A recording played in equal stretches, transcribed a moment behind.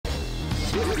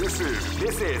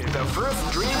This is the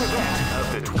first dream event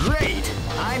of the Great!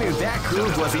 I knew that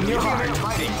groove was in your heart.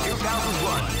 Fighting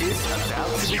 2001 is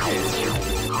about to begin.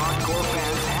 Hardcore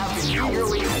fans have been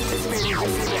eagerly anticipating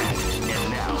this event, and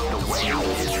now the wait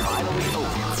is finally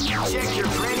over. Check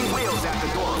your training wheels at the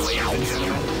door, ladies and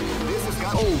gentlemen. This is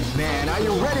gonna... Oh man, are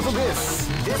you ready for this?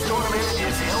 This tournament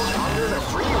is held under the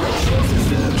free ratio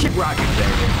system. Keep rocking,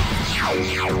 baby.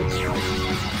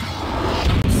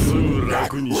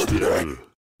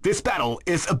 This battle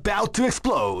is about to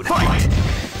explode. Fight!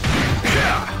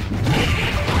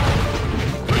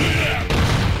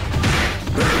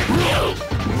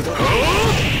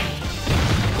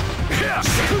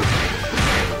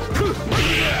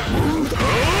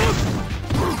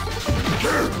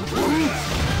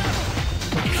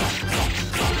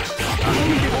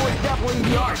 Definitely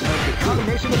the art of the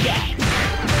combination attack.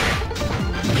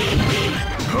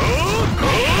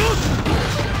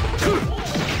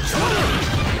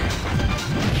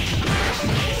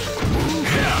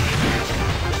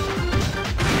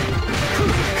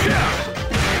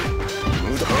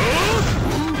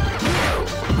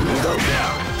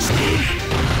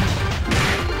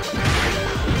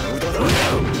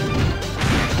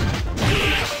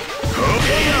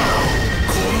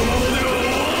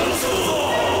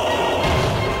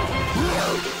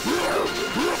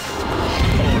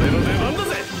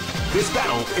 This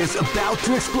battle is about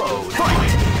to explode.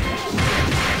 Fight!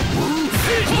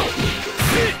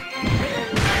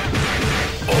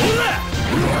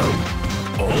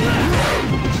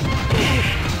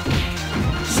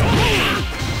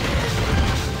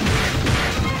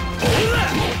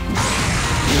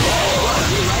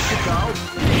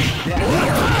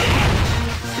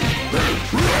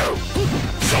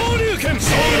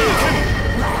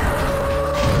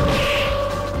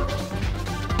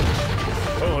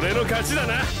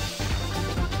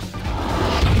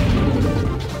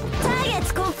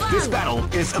 This battle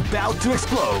is about to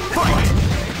explode. Fight!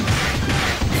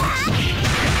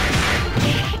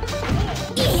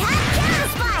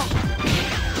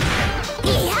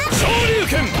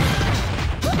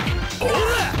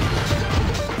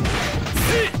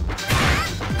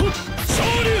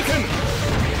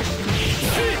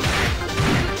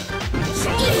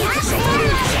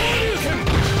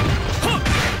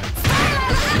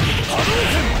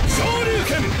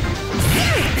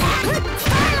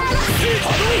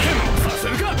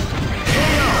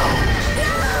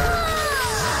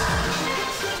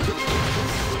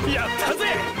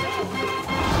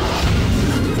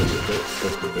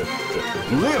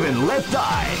 Live and let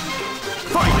die.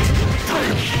 Fight!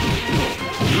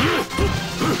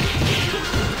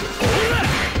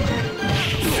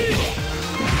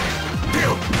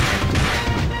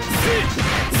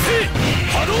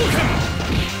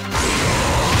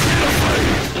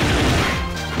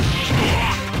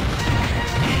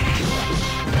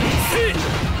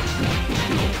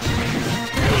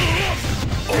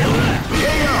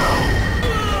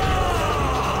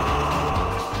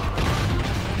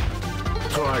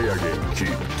 Try again,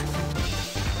 kid.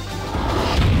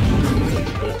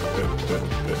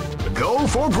 Go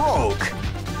for broke.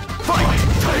 Fight!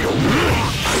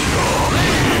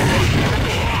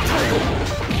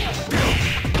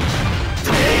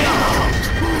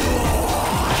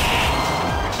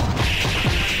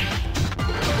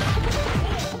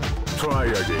 Try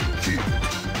again, kid.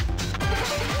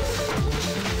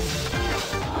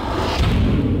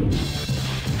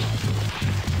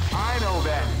 I know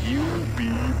that you'll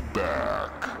be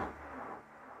back.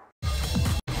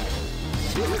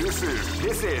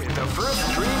 This is the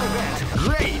first dream event.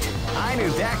 Great! I knew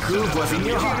that groove was in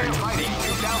your heart. Fighting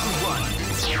 2001.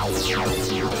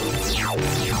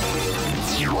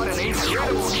 What an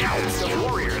incredible cast of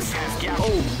warriors has gathered.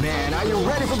 Oh man, are you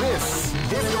ready for this?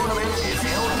 This tournament is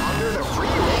held under the free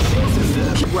ratio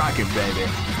system. Keep rocking, baby.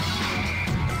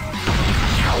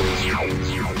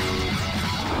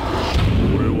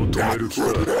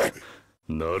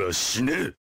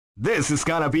 This is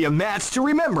gonna be a match to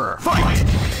remember. Fight!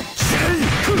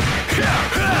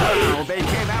 Well, they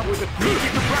came out with a sneaky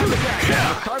surprise attack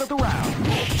at the start of the round.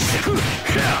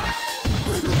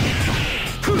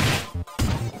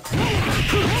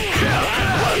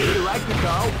 What do you like to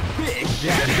call Big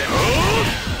Jack?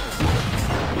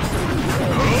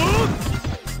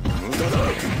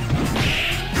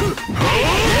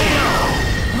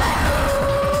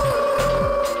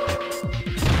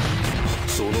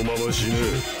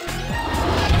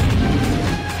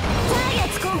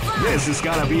 This is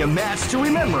gonna be a match to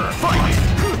remember. Fight!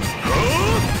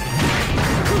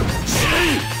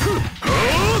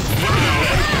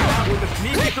 With a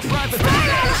sneaky surprise attack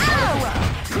at the start of the round.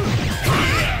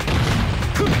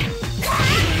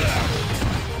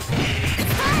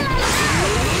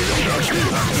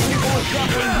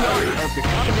 exampling the art of the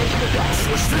combination attack.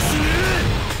 そして死ね。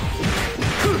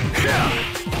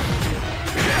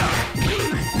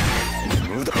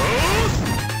無駄。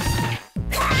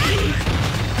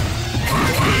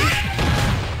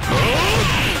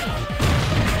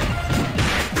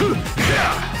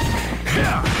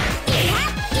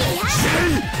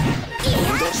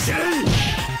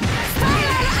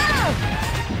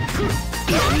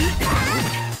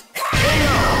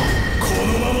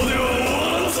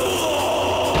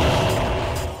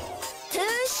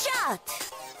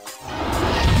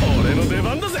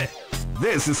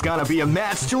This is gonna be a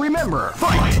match to remember.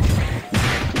 Fight!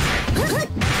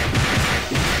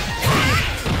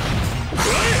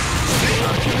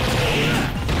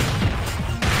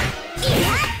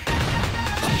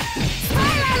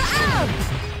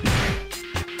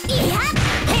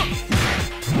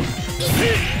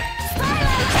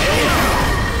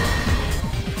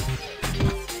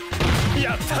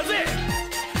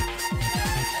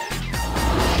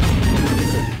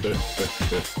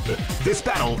 This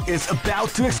battle is about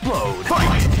to explode.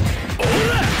 Fight!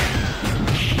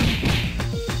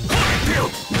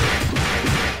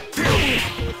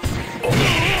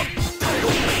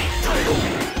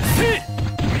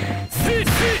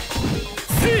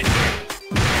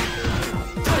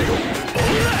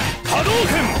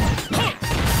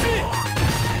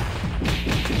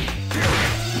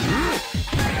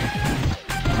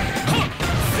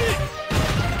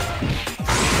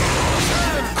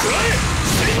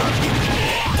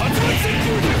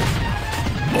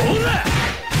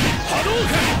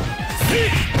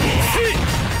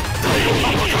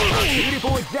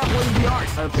 Beautiful example in the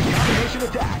art of the combination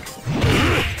attack.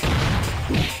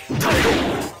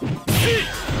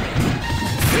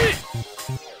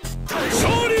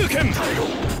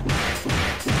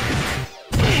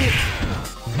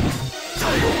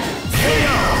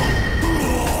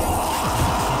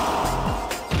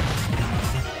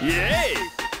 Yay!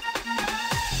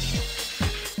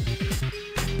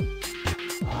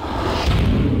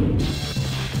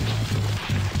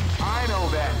 I know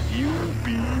that you'll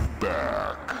be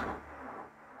back.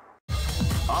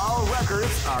 All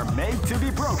records are made to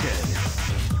be broken.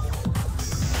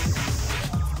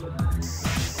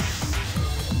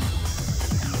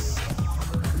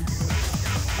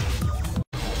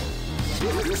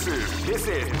 This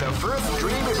is the first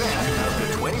dream event of the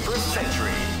 21st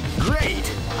century.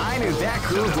 Great! I knew that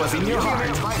groove was in your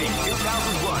heart. Fighting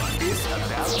 2001 is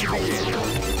about to begin.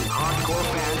 Hardcore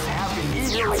fans have been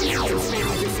eagerly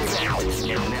anticipating this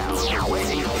event, and now the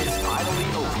waiting is finally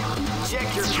over. Check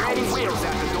your training wheels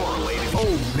at the door, ladies.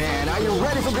 Oh man, are you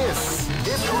ready for this?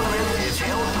 This tournament is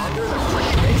held under the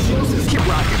free ratio system. Keep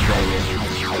rocking, baby.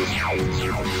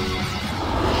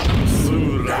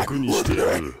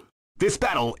 This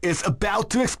battle is about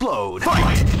to explode.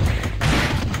 Fight!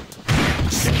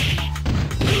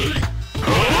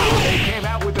 They came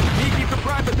out with a sneaky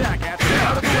surprise attack at the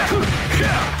start of the round.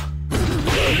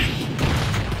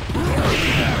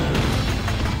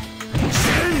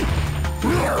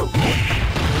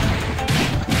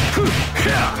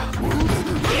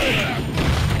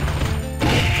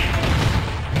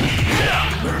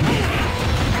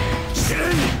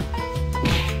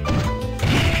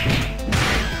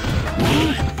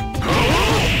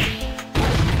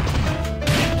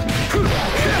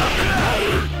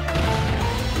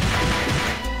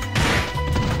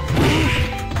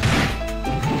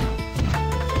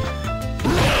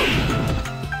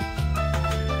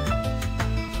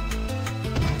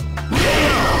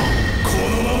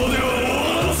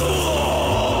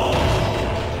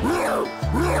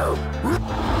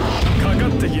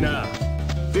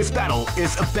 This battle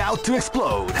is about to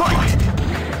explode. Fight!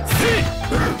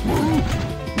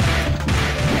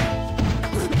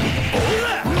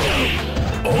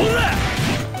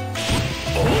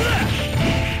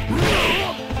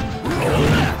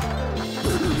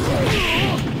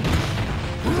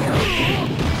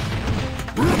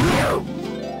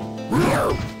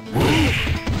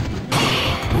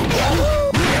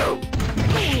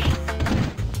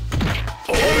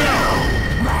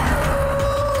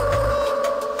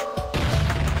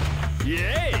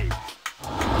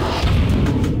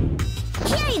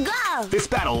 This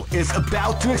battle is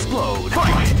about to explode.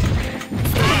 Fight!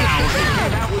 Wow, they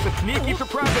came out with a sneaky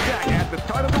surprise attack at the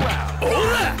start of the round.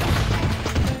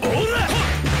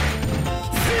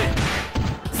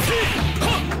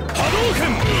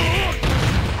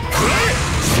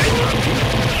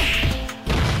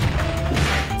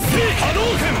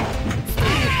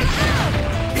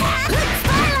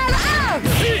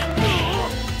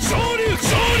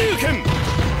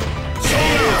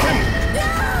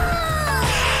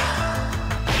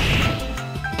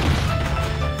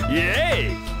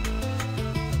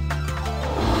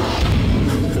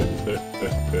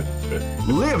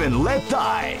 let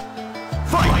die.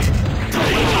 Fight!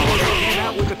 Came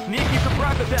out with a sneaky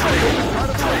surprise attack.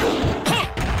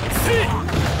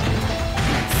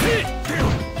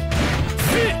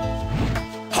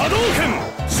 Hadouken!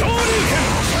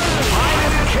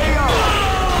 c0nk2879! KO!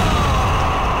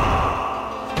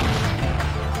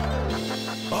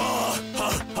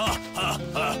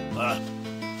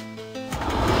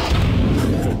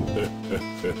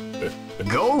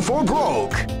 Go for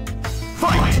broke!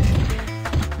 Fight!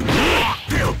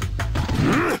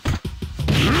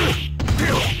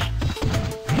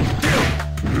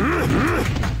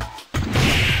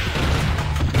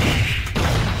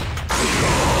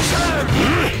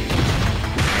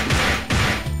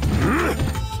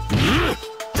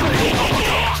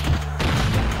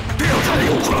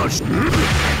 Crush!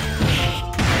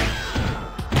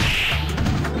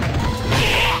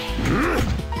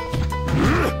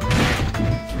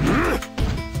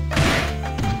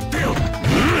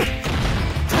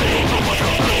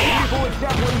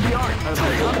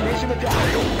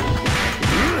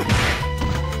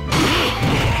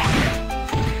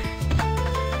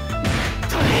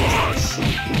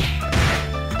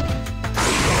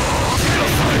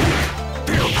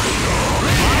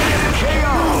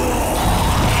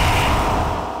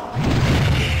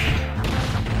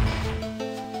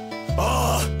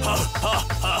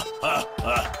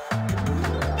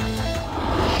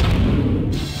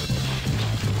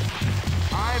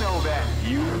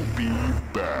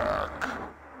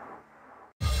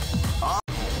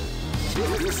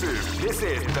 This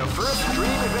is the first dream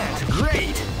event.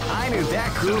 Great! I knew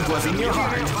that groove was in your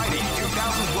heart. Fighting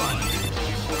 2001.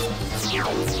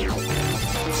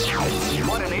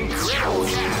 What an incredible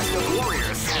cast of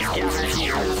warriors has gathered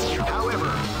here.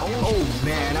 However, oh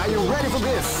man, are you ready for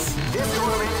this? This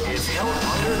tournament is held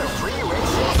under the free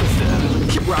ratio system.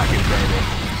 Keep rocking, baby.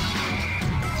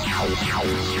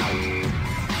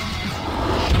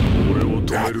 俺を止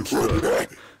める気か。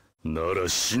なら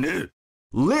死ね。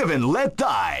 Live and let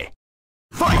die.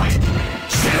 Fight!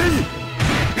 Shen!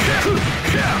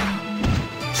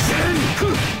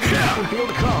 Feel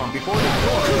the calm before the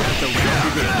storm as the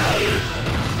round begins.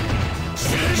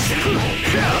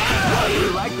 What we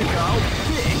like to call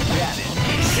Big Bandit.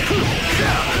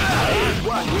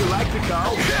 What we like to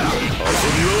call Big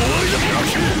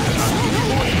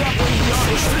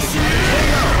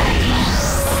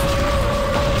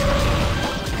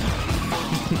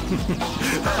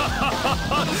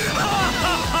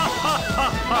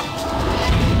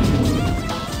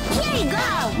Here you go!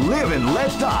 Live and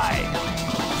let die.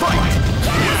 Fight!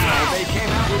 Wow, they came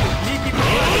out with a sneaky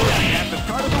performance at the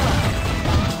start of the round.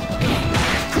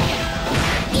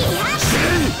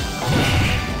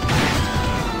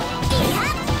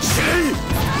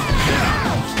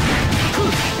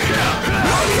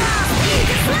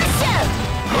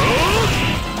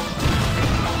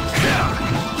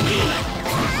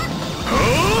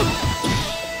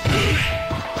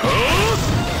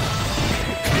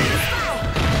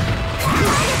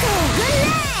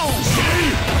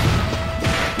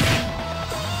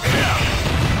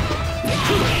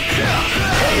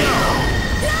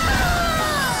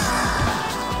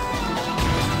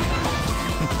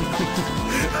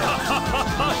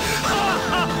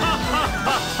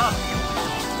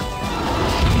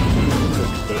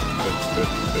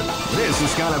 This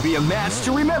is gonna be a match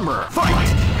to remember. Fight!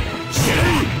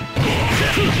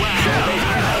 Wow,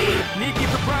 sneaky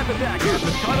surprise attack at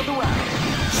the start of the round.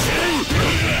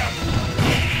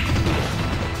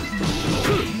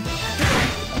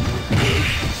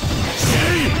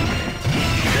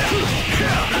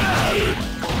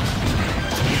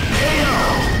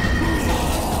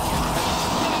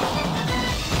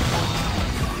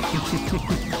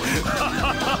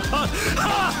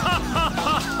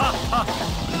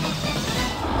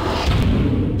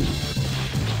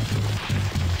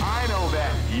 I know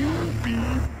that you'll be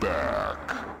back.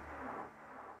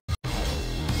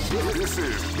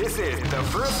 This is the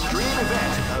first dream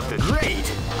event of the great.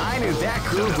 I knew that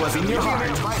groove was in your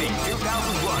heart. Fighting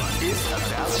 2001 is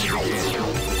about to begin.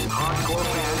 Hardcore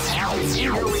fans have been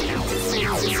eagerly anticipating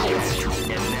this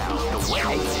event, and now the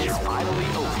wait is finally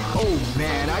over. Oh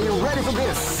man, are you ready for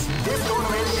this? This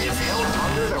tournament is held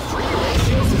under the free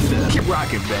ratio system. Keep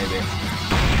rocking, baby.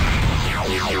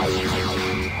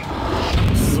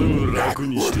 すぐ楽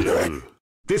にしてやる。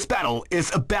 This battle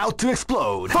is about to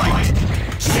explode. Fight!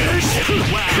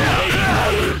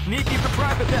 Wow, sneaky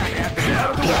surprise attack at the start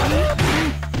of the round.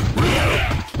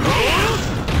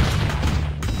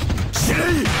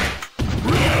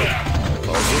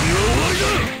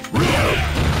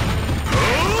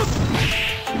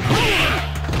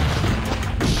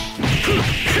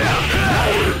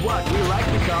 What we like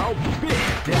to call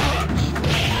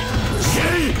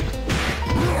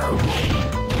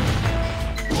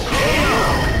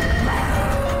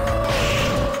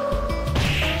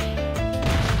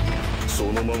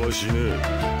死ね。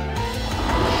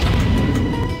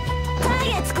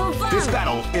 Targets confirmed. This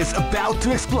battle is about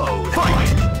to explode. Fight!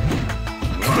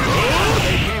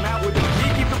 They came out with a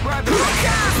sneaky surprise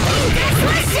attack.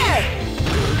 Smasher!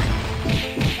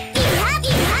 Ihap!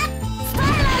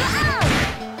 Spiral out!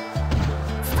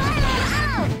 Spiral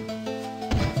out!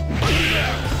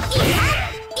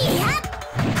 Ihap!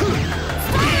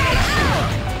 Spiral out!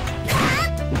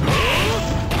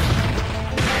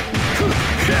 Two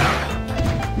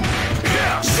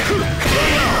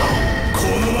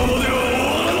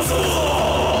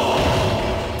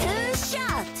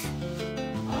shot!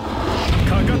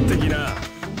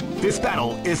 This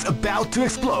battle is about to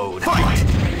explode. Fight!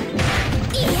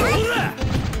 Ihap!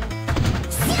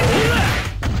 Smasher!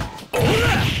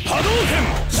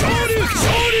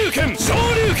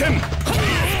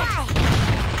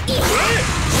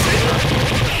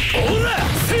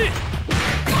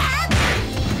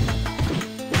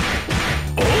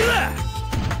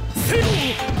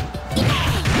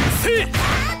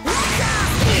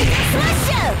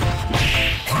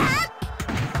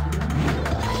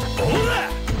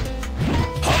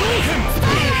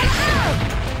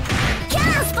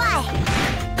 Cannon spy!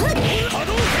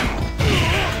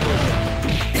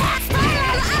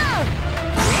 Spiral out!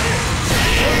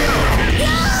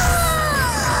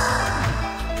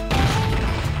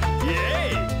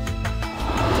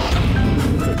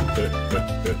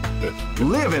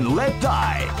 Live and let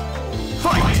die.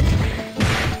 Fight!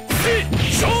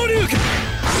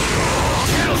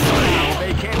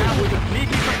 They came out with a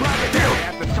sneaky surprise attack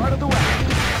at the start of the round.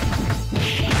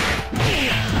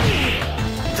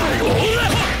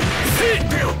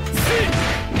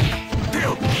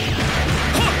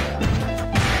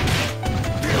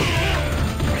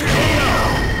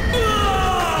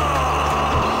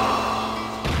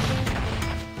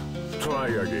 Try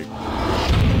again.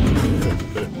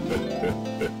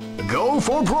 Go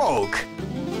for broke.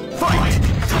 Fight!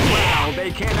 Wow,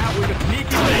 they came out with a sneaky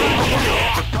surprise attack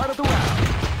at the start of the round.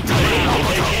 Wow,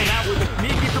 they came out with a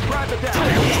sneaky surprise attack at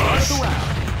the start of the round.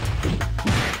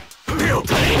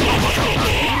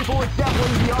 Beautiful example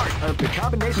in the art of the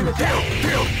combination attack.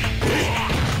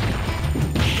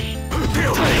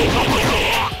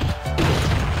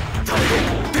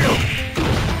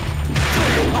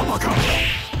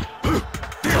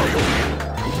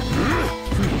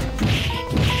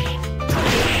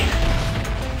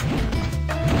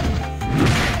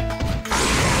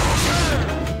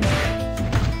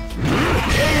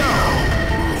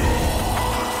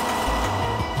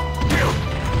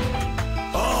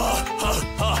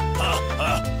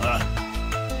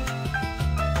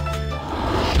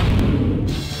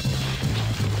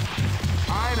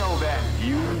 I know that.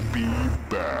 You'll be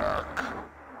back.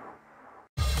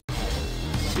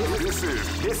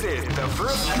 This is the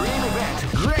first dream event.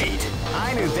 Great!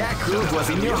 I knew that groove was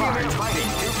in your heart. Fighting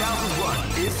 2001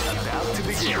 is about to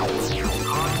begin.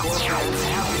 Hardcore fans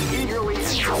have been eagerly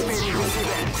anticipating this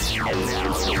event. And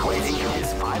now the waiting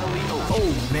is finally over.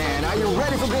 Oh man, are you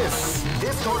ready for this?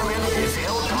 This tournament is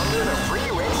held under the free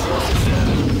ratio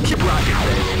system. Keep rocking,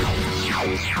 baby.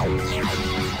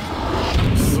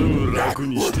 すぐ楽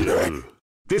にしてやる。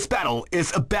 This battle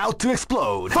is about to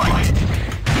explode. Fight!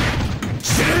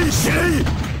 死ね死ね。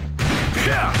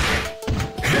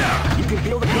 You can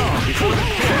feel the calm before the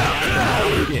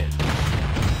storm begins.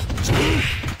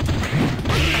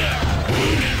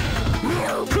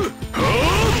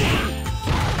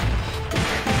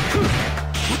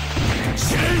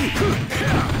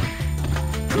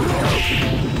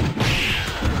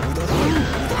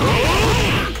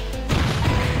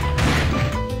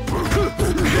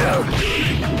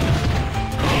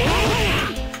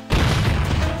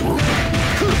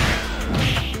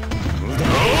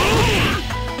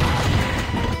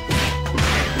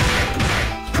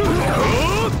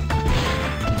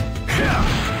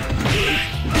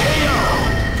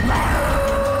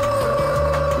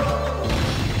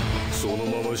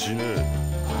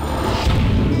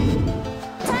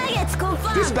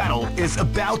 This battle is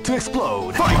about to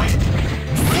explode. Fight!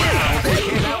 Wow, they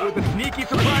came out with a sneaky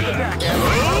surprise attack.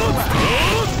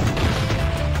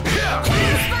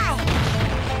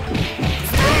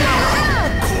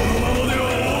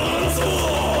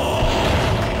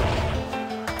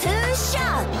 Two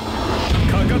shot!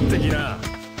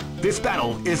 This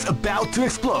battle is about to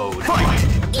explode. Fight!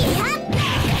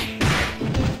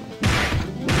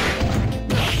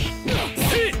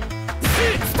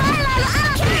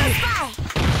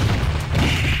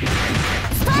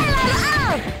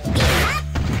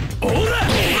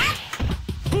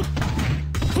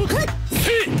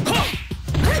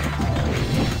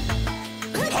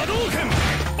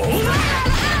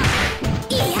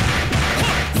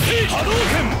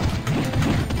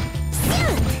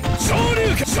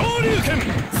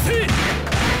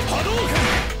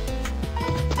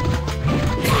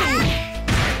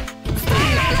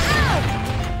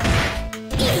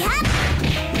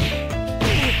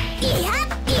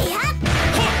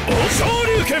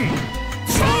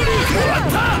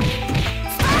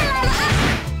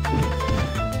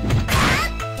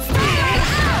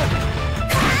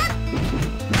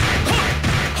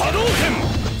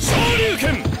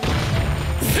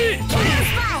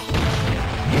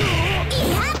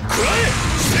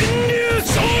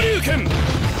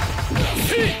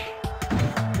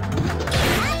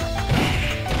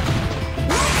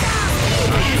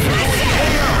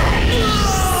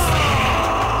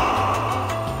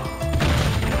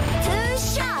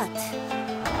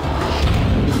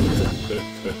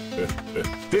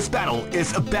 This battle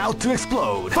is about to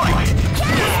explode. Fight!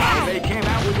 Wow, they came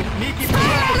out with a sneaky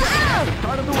at the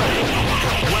start of the way.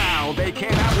 Wow, they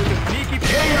came out with a sneaky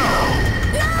KO!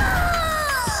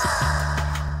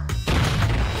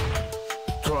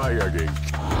 Try again.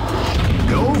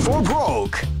 Go for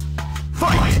broke.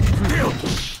 Fight!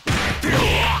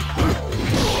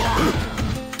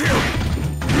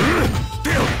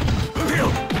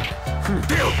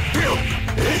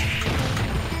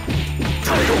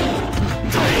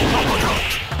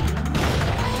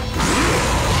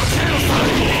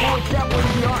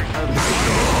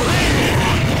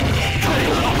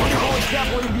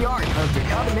 Extrapolating the art of the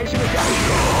combination attack.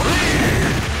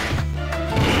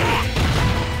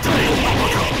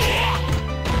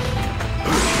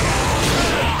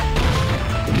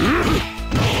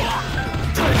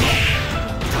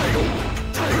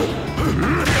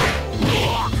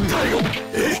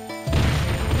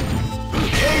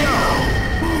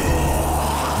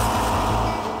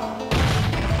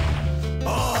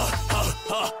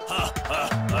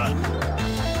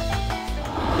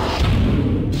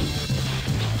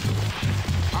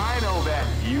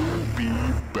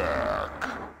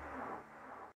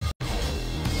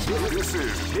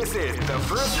 This is the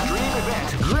first dream event.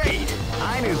 Great!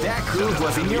 I knew that groove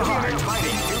was in your heart.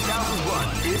 Fighting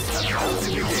 2001 is about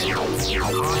to begin.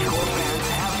 Hardcore fans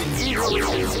have been eagerly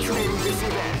anticipating this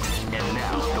event. And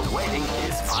now the waiting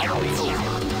is finally over.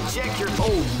 Check your...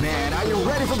 Oh man, are you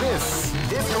ready for this?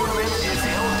 This tournament is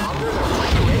held under the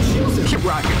regulations. Keep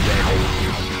rocking, baby.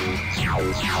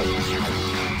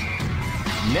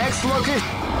 Next location.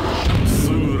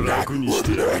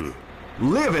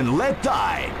 Live and let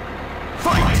die.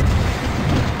 Fight!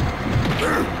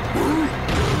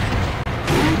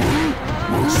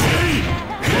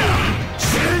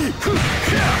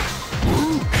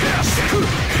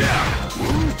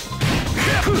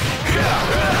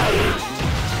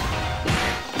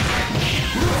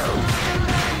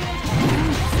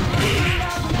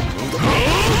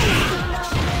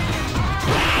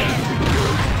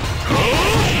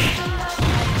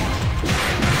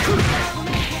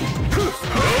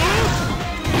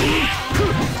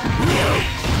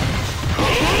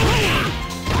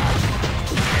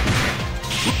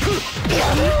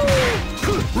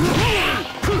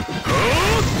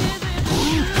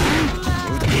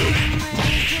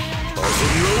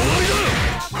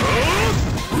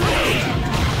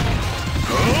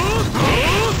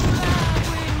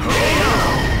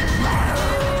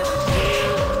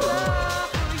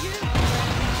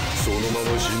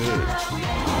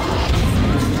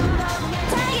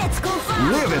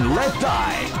 Live and let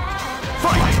die.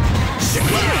 Fight!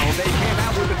 Wow, they came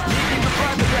out with a sneaky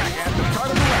surprise attack at the start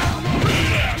of the round.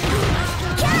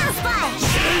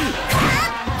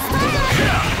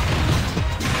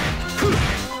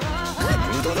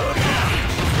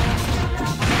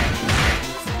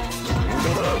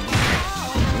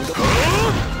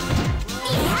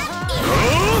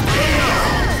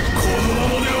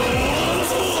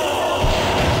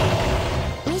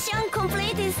 Mission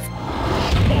completed.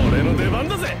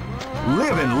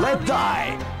 Live and let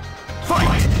die.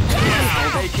 Fight! Wow,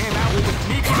 they came out with a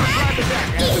sneaky surprise attack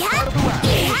at the start of the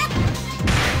round.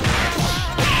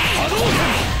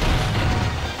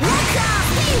 Let's go!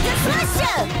 The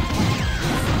smasher!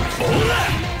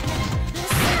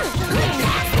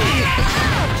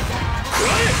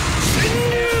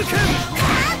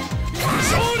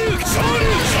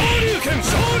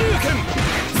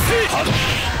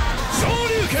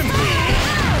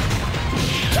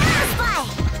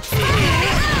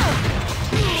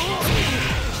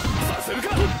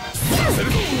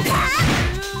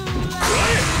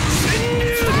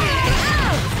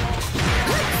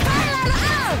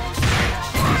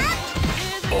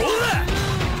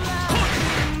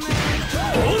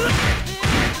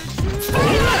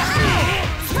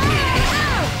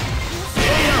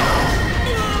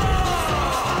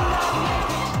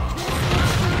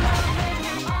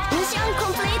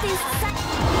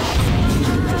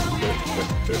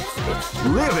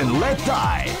 Live and let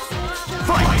die.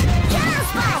 Fight!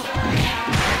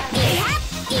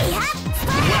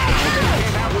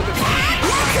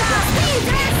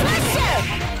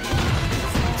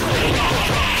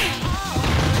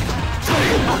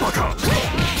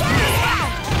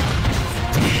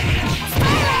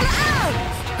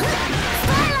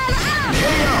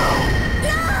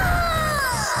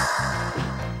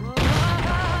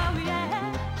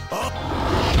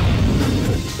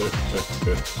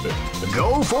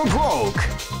 Go for broke.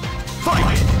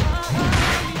 Fight!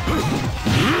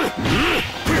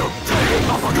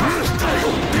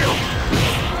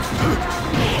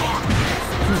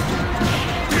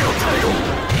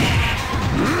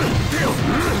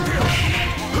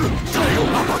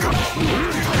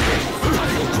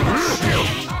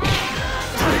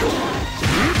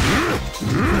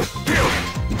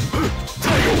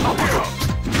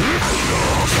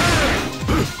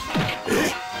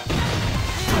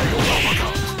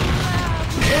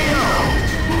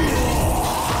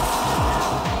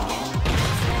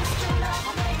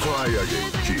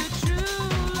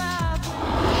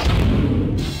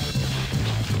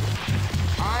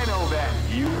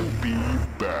 You'll be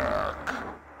back.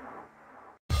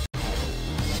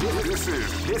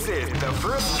 This is the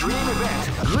first dream event.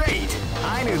 Great!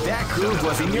 I knew that groove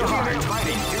was in your heart.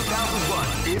 Fighting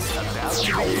 2001 is about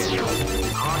to begin.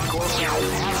 Hardcore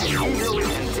fans have been eagerly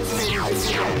anticipating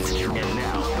this event. And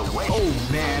now, the wait. Oh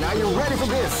man, are you ready for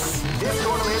this? This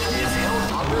tournament is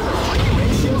held under the free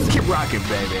ratios. Keep rocking,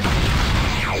 baby.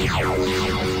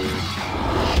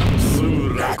 す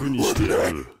ぐ楽にして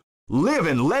やる。 Live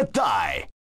and let die.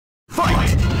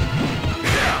 Fight!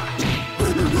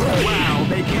 Wow,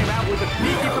 they came out with a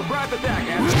sneaky surprise attack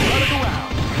at the start of the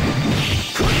round.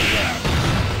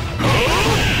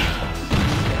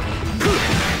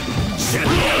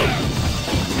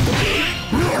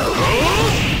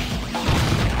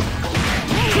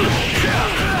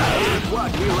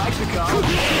 What we like to call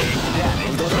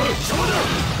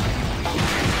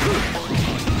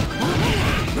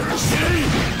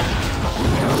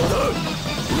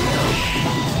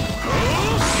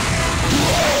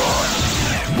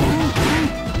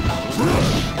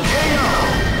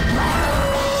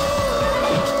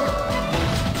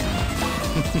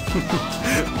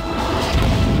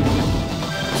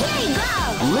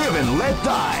Live and let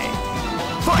die.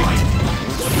 Fight!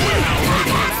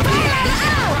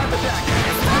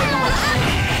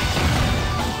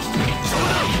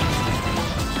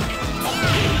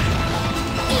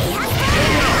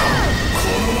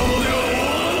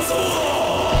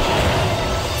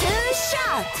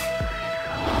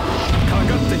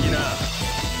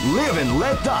 Live and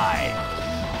let die.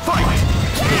 Fight!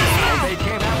 They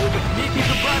came out with a sneaky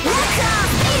surprise. They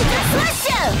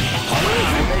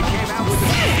came out with a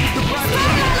sneaky surprise.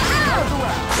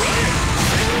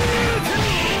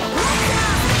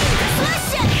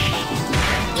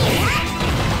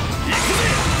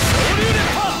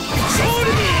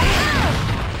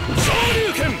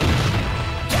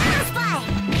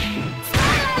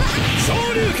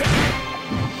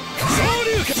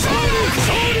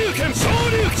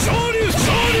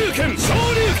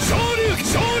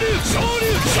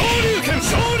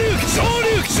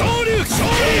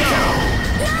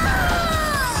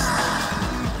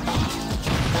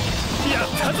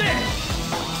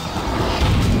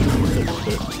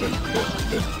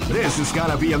 This is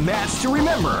gonna be a match to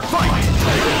remember. Fight!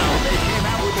 They came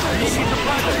out with a sneaky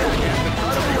surprise attack at the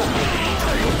start of the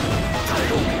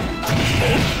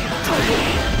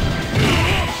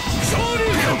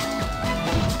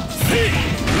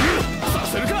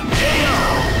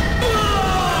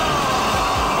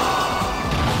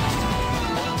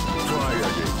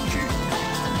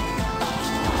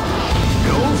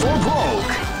Go for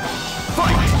broke.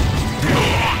 Fight!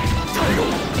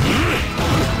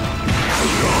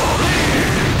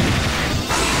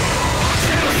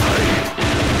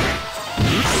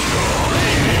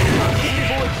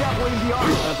 Extrapolating the art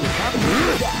of the combination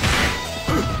attack.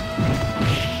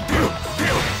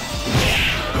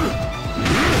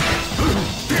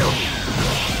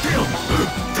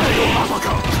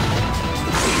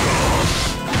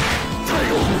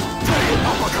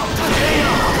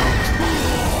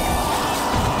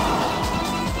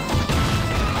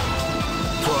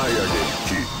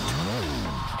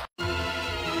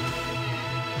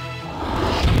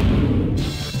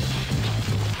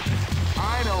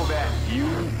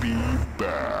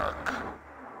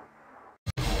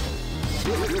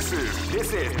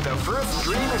 This is the first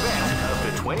dream event of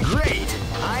the 20. Great!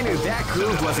 I knew that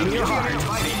groove was in your heart.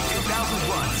 Fighting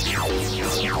 2001.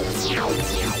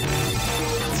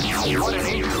 What an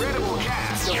incredible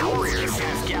cast of warriors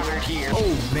has gathered here.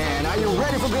 Oh man, are you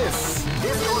ready for this?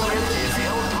 This tournament is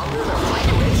held under the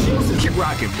free ratios. Keep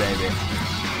rocking, baby.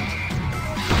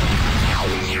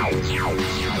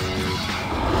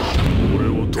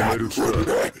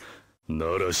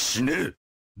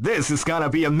 This is gonna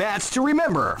be a match to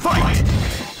remember. Fight!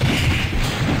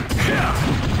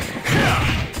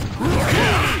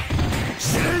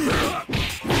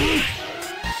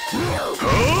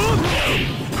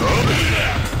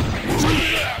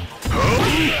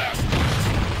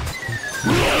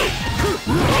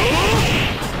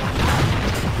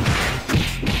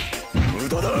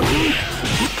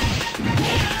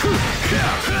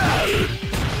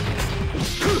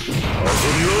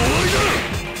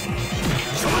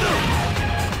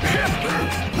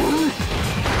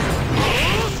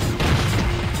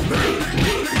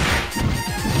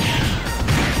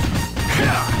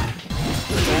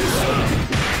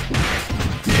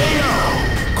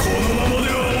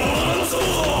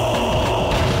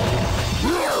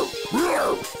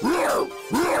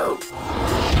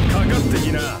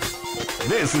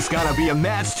 This is gonna be a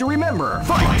match to remember.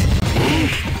 Fight!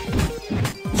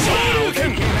 Wow, they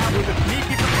came out with a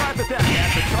sneaky surprise attack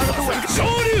at the start of the round.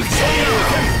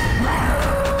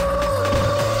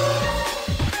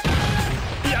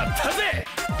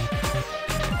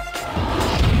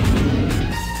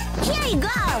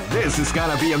 is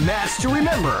gonna be a match to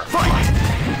remember. Fight!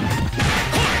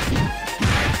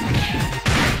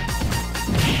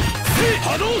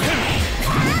 Hadouken!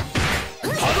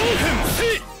 Hadouken!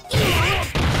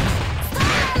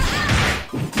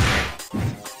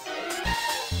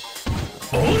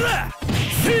 Ora!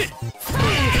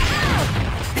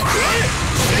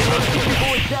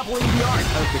 People exampling the art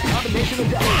of the combination of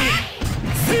death.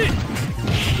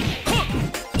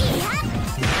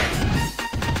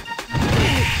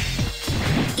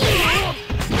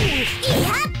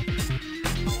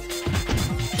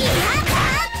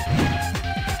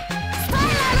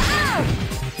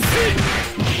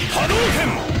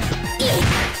 Hadouken!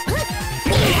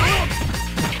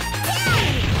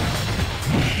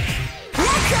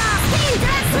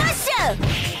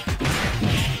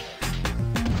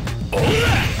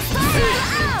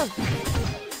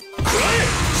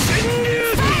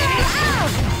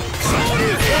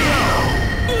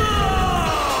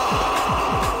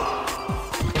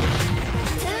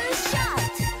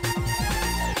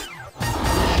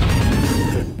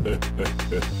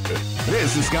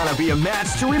 This is gonna be a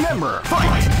match to remember.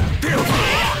 Fight!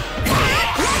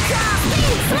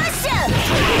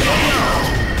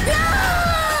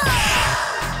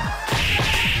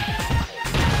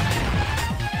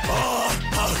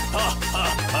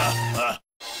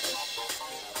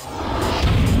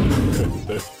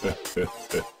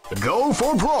 Go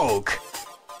for broke!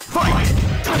 Fight!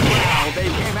 Wow, they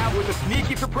came out with a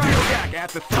sneaky surprise attack at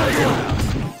the third round.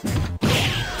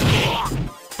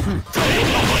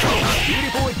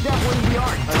 Beautiful example in the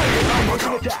art of the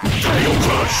combination attack. Tail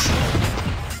crush!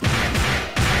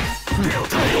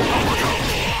 Tail uppercut!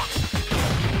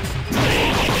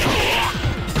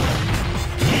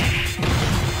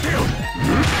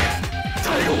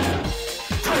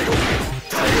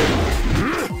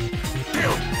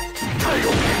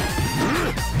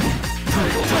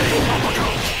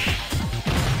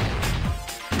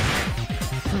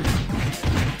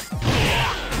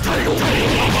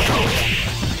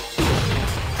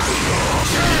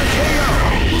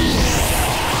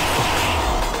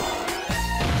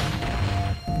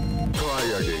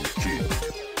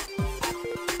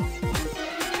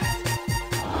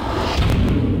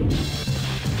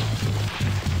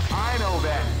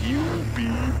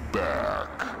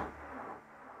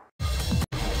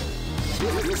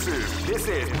 This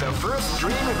is the first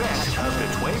dream event of the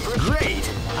 21st. Great!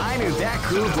 I knew that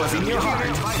groove was in your heart.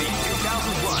 Fighting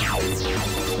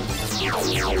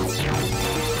 2001.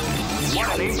 What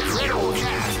an incredible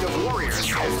cast of warriors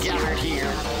has gathered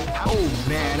here. Oh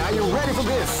man, are you ready for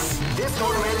this? This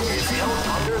tournament is held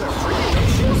under the free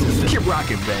ratio system. Keep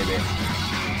rocking, baby.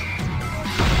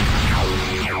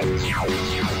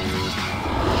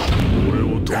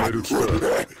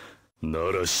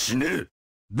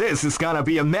 This is gonna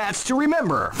be a match to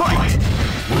remember. Fight!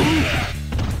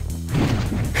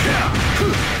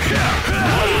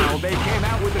 Wow, they came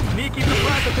out with a sneaky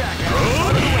surprise attack.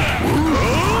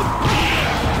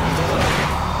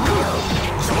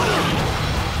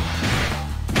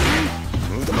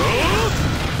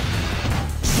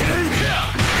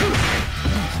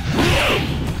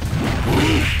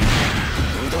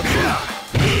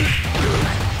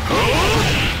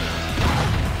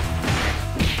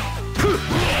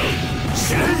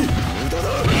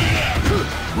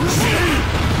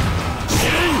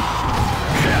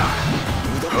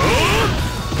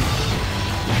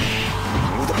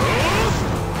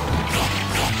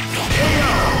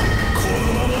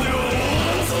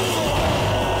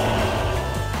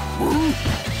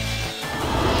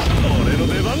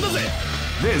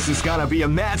 This is gonna be a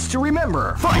match to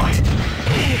remember. Fight!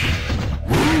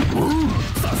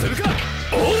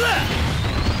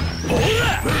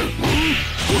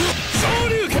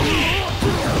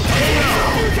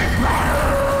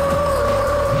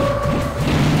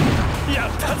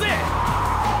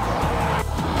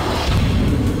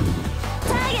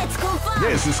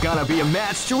 This is gonna be a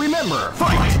match to remember.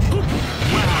 Fight!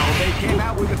 Wow, they came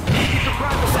out with a sneaky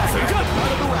surprise attack at the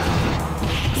start of the round.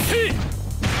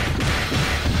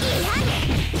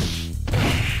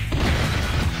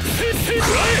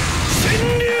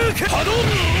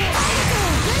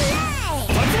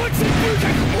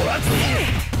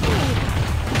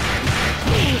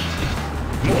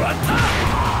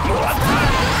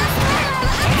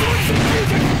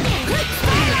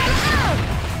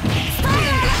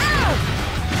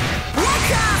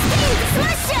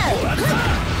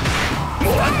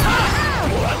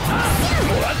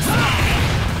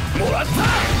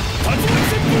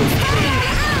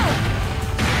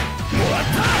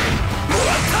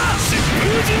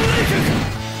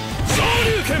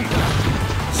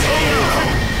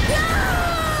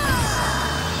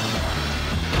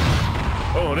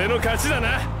 勝ちだ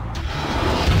な。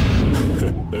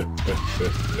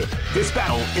 This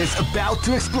battle is about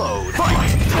to explode.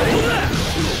 Fight!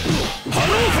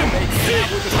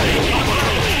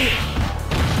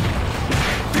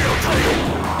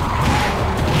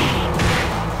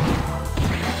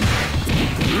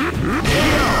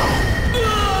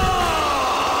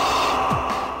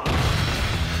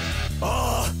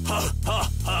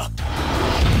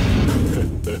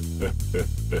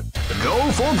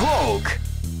 Go for broke.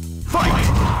 Fight!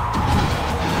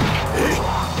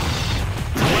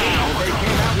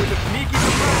 With a sneaky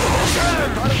surprise at the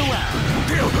start of the round.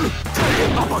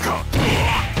 Uppercut!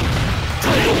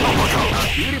 Uppercut!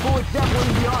 Beautiful example in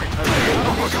the art of the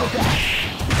combination attack.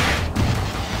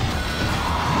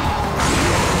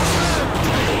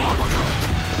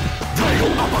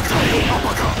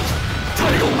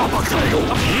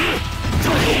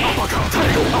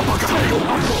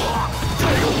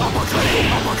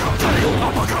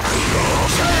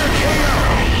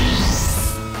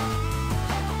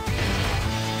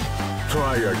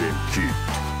 Try again, kid.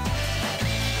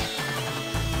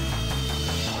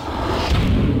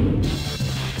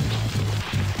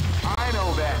 I know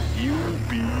that. You'll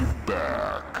be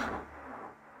back.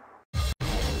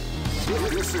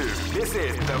 This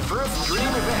is the first dream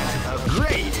event of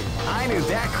Great. I knew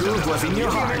that groove was in your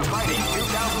heart. Fighting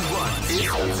 2001 is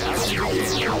about to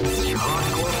begin.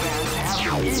 Hardcore fans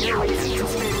have been eagerly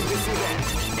anticipating this event,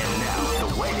 and now the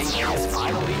waiting is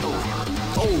finally over.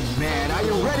 Oh man, are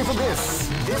you ready for this?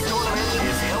 This tournament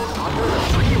is held under the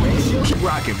free ratio. Keep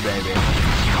rocking, baby.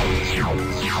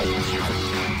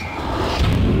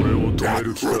 俺を止め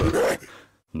る気か。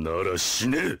なら死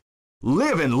ね。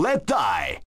 Live and let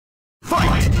die.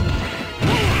 Fight!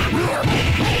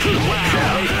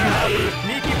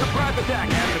 Sneaky surprise attack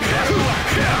at the start of the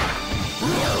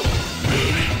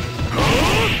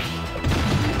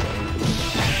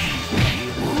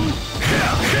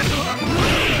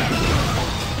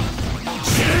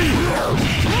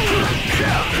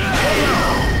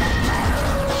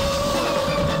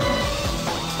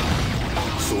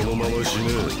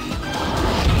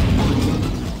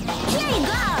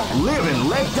Live and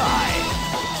let die.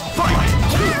 Fight! Sneaky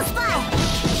surprise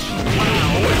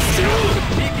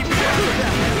attack at the start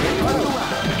of the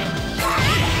round.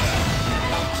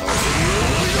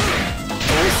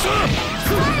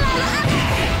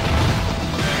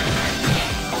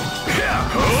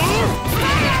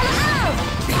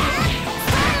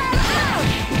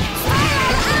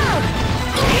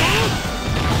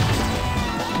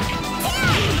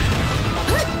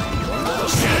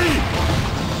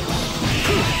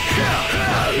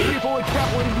 Beautiful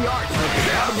example in the art of the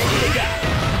combination attack.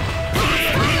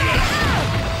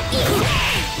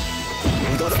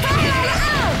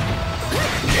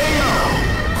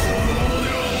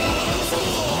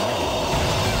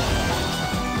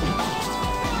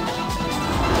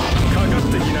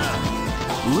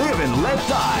 Live and let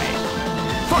die.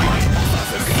 Fight!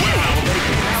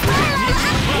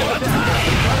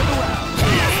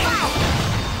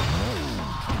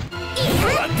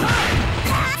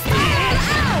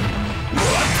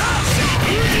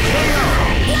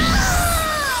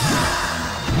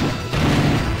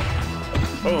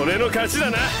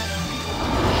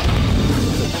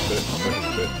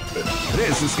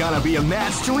 This is gonna be a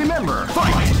match to remember.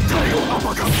 Fight!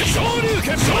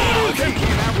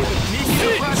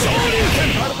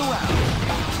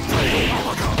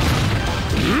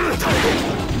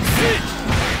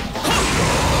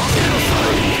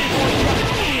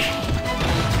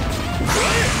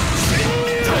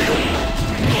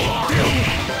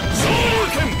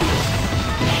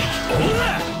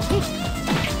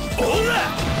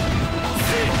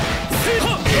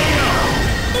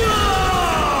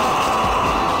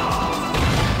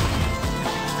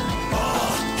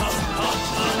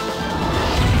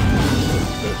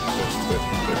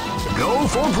 Go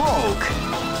for broke.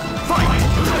 Fight!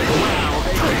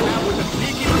 With a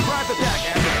sneaky surprise attack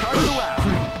at the start of the round.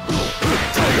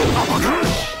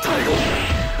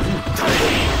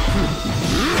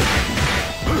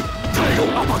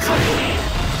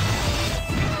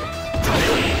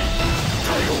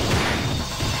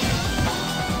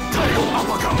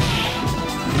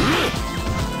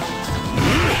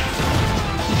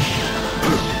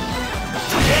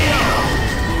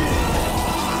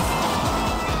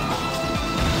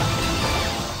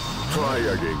 Try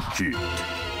again, kid.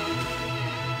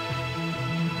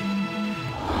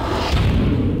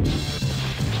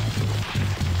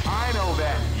 I know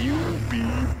that. You'll be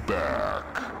back.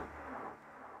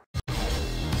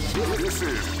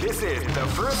 This is the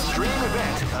first dream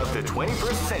event of the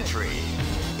 21st century.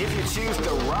 If you choose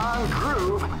the wrong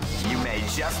groove, you may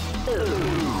just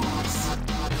lose.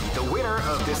 The winner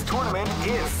of this tournament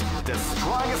is the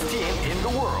strongest team in the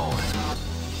world.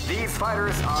 These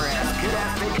fighters are as good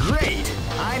as they can. Great!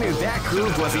 I knew that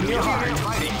groove was in your heart.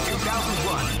 Fighting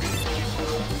 2001.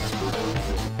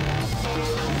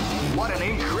 What an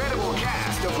incredible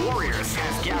cast of warriors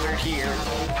has gathered here.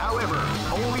 However,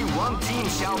 only one team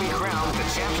shall be crowned the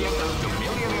champion of the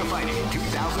Millionaire Fighting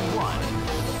 2001.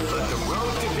 But the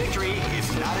road to victory is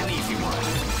not an easy one.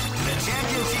 The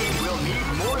champion team will need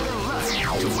more than luck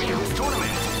to win this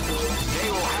tournament. They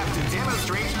will have to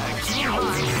demonstrate a keen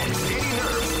mind and steady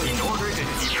nerves in order to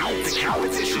defeat the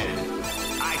competition.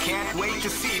 I can't wait to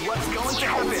see what's going to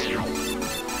happen.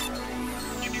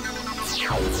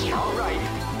 Alright.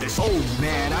 Oh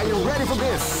man, are you ready for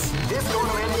this? This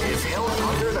tournament is held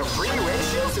under the free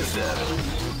ratio system.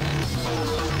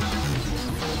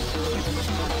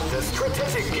 The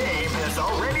strategic game has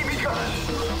already begun.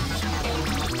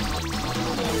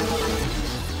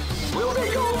 Will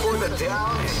they go for the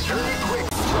down and dirty quick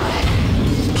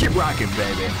strike? Keep rocking,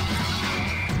 baby.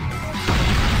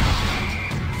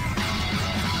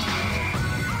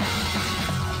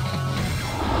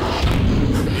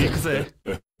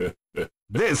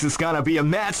 This is gonna be a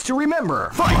match to remember.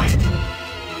 Fight!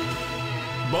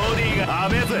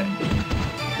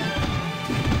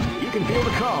 You can feel the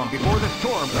calm before the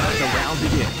storm as the round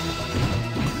begins.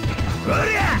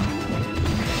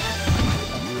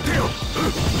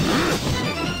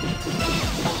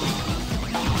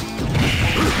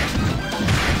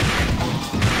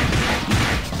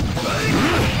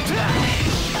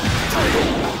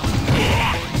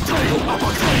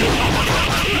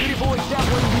 Beautiful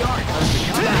exampling the art of the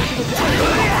combination of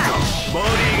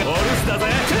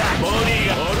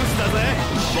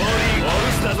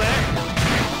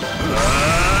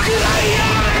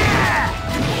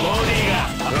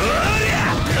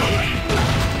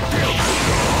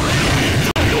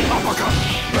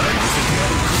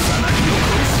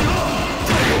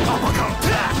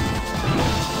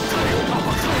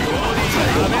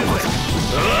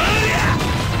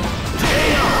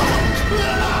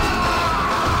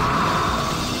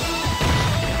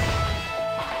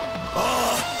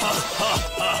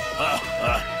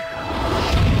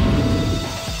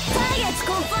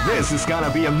This is gonna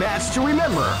be a match to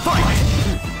remember. Fight!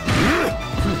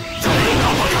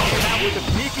 Out with a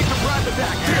sneaky surprise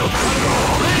attack.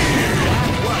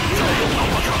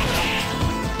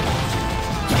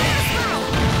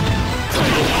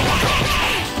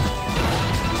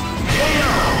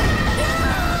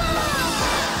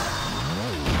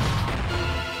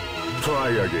 Try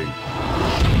again.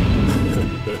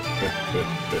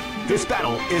 This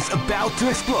battle is about to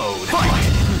explode.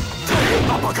 Fight!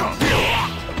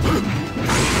 They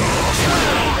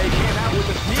came out with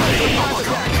a sneaky surprise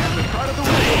attack at the start of the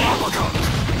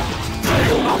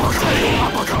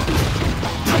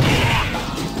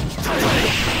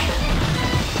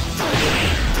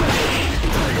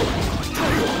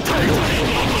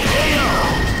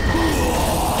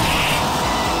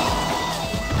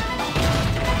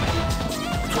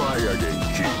Try again,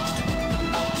 kid.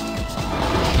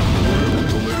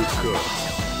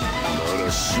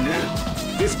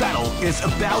 This battle is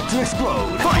about to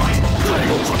explode. Fight!